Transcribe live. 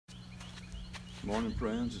Morning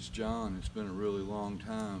friends, it's John. It's been a really long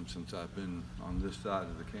time since I've been on this side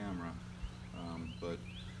of the camera, but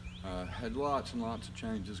had lots and lots of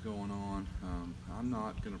changes going on. I'm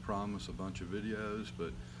not going to promise a bunch of videos,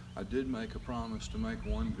 but I did make a promise to make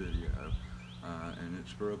one video, and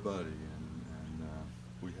it's for a buddy, and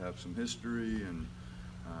we have some history and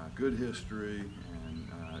good history, and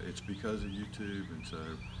it's because of YouTube, and so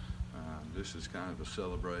this is kind of a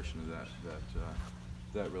celebration of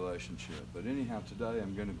that relationship. But anyhow, today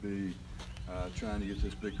I'm going to be trying to get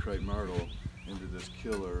this big Crape Myrtle into this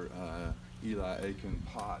killer Eli Akins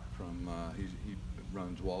pot from, he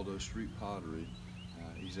runs Waldo Street Pottery.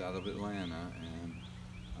 He's out of Atlanta,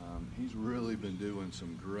 and he's really been doing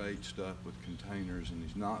some great stuff with containers, and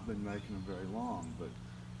he's not been making them very long, but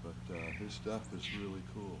his stuff is really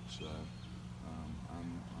cool. So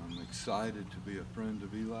I'm excited to be a friend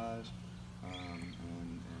of Eli's,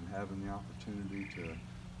 and having the opportunity to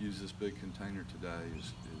use this big container today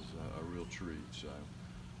is a real treat. So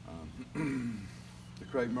the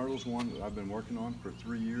Crape Myrtle's one that I've been working on for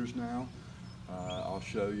 3 years now. I'll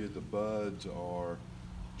show you, the buds are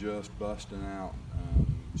just busting out,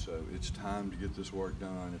 so it's time to get this work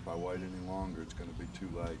done. If I wait any longer, it's going to be too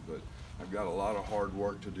late, but I've got a lot of hard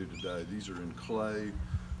work to do today. These are in clay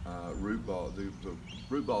root ball. The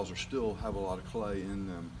root balls still have a lot of clay in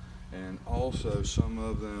them, and also some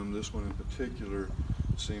of them, this one in particular,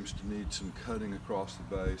 seems to need some cutting across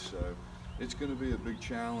the base. So it's going to be a big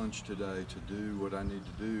challenge today to do what I need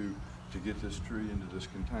to do to get this tree into this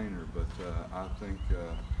container, but I think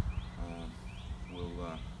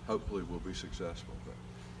hopefully we'll be successful.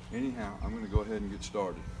 But anyhow, I'm going to go ahead and get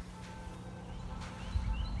started.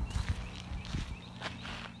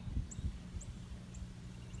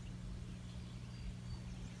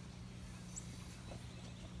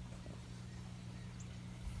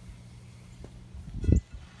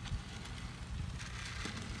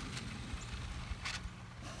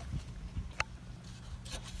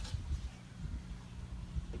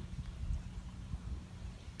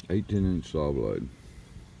 "18-inch saw blade."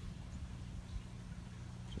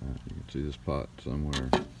 So you can see this pot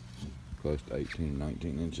somewhere close to 18,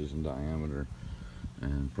 19 inches in diameter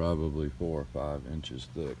and probably 4 or 5 inches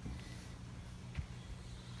thick.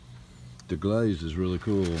 The glaze is really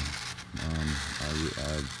cool. I'm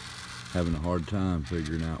having a hard time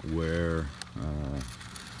figuring out where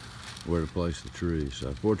to place the tree.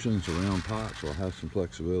 So fortunately it's a round pot, so I'll have some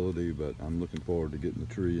flexibility, but I'm looking forward to getting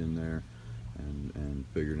the tree in there and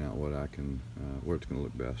figuring out what I can, where it's going to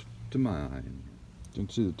look best to my eye. You can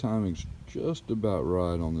see the timing's just about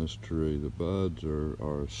right on this tree. The buds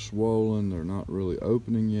are swollen. They're not really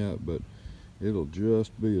opening yet, but it'll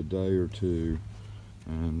just be a day or two,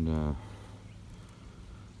 and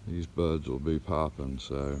these buds will be popping.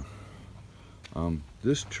 So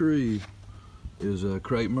this tree is a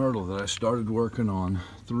Crape Myrtle that I started working on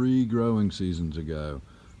 3 growing seasons ago.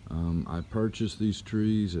 I purchased these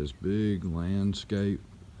trees as big landscape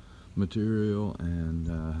material,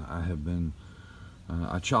 and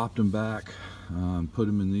I chopped them back, put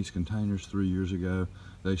them in these containers 3 years ago.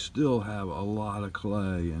 They still have a lot of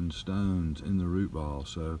clay and stones in the root ball,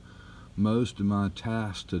 so most of my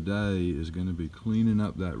task today is going to be cleaning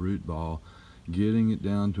up that root ball, getting it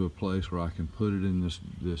down to a place where I can put it in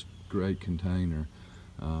this great container,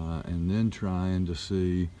 and then trying to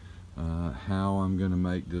see how I'm going to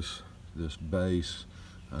make this base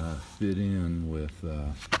fit in with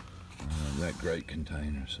that great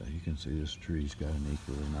container. So you can see this tree's got an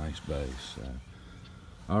equally nice base. So,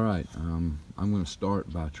 all right, I'm going to start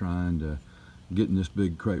by trying to getting this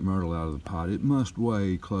big Crape Myrtle out of the pot. It must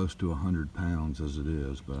weigh close to 100 pounds as it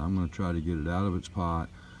is, but I'm going to try to get it out of its pot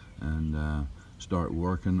and start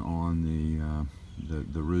working on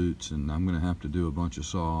the roots. And I'm going to have to do a bunch of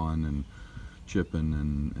sawing and chipping,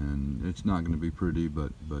 and it's not going to be pretty,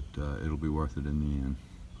 but it'll be worth it in the end.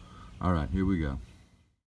 All right, here we go.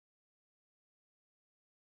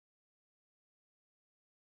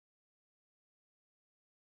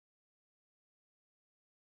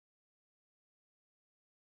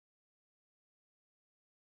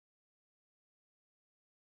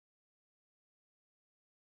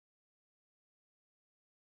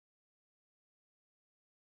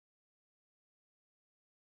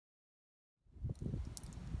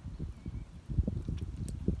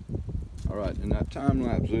 All right, in that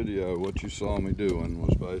time-lapse video, what you saw me doing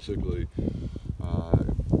was basically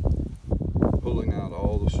pulling out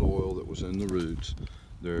all the soil that was in the roots.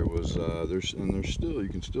 There's still, you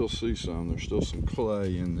can still see there's still some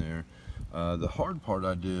clay in there. The hard part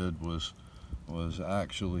I did was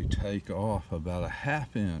actually take off about a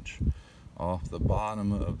 1/2 inch off the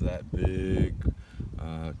bottom of that big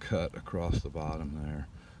cut across the bottom there.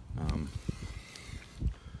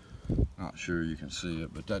 Not sure you can see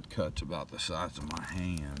it, but that cut's about the size of my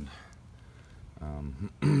hand.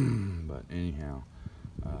 But anyhow,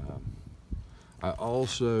 I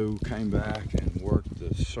also came back and worked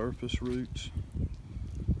the surface roots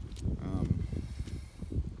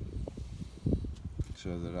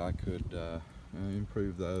so that I could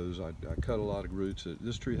improve those. I cut a lot of roots.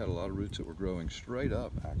 This tree had a lot of roots that were growing straight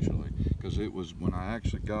up, actually, because it was, when I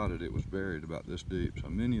actually got it, it was buried about this deep. So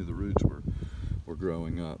many of the roots were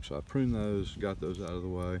growing up. So I pruned those, got those out of the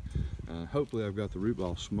way, and hopefully I've got the root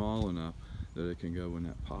ball small enough that it can go in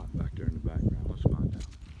that pot back there in the background. Let's find out.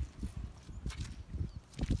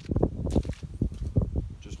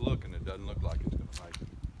 Just looking, it doesn't look like it's going to make it.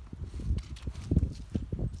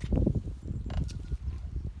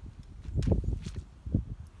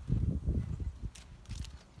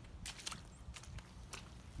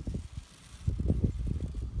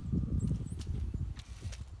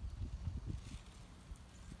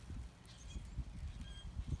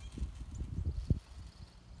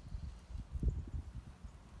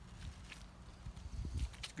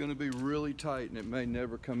 Going to be really tight, and it may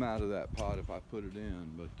never come out of that pot if I put it in,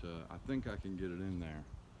 but I think I can get it in there.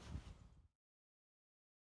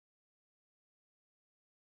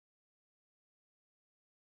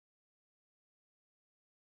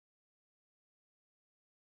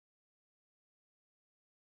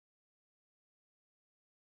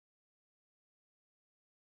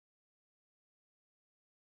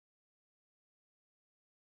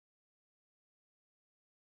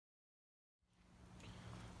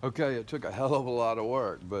 Okay, it took a hell of a lot of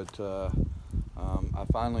work, but I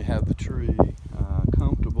finally have the tree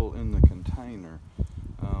comfortable in the container.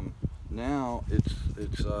 Now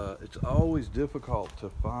it's always difficult to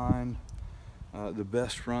find the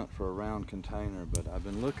best front for a round container, but I've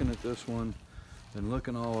been looking at this one, been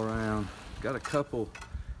looking all around. Got a couple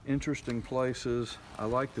interesting places. I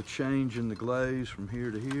like the change in the glaze from here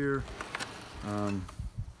to here.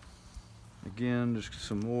 Again, just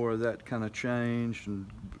some more of that kind of change, and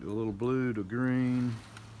a little blue to green.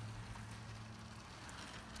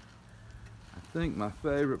 I think my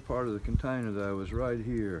favorite part of the container, though, is right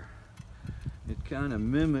here. It kind of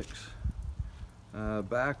mimics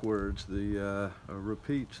backwards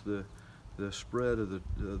repeats the spread of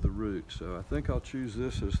the root. So I think I'll choose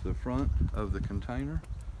this as the front of the container,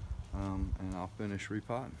 and I'll finish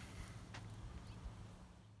repotting.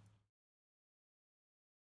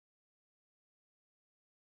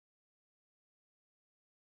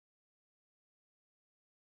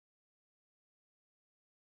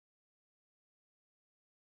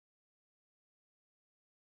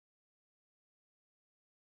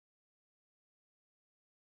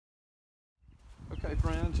 Okay,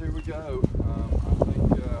 friends, here we go. I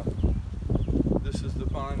think this is the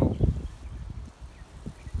final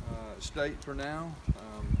state for now.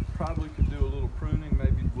 Probably could do a little pruning.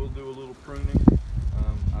 Maybe we'll do a little pruning.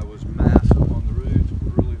 I was massive on the roots,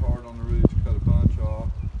 really hard on the roots, cut a bunch off.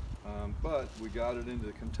 But we got it into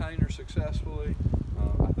the container successfully.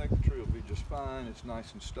 I think the tree will be just fine. It's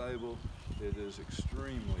nice and stable. It is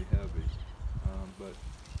extremely heavy.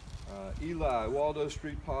 Eli, Waldo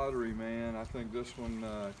Street Pottery, man, I think this one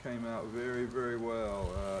came out very, very well.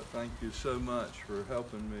 Thank you so much for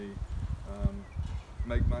helping me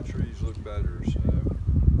make my trees look better. So,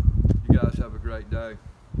 you guys have a great day.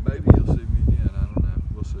 Maybe you'll see me again, I don't know,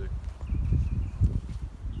 we'll see.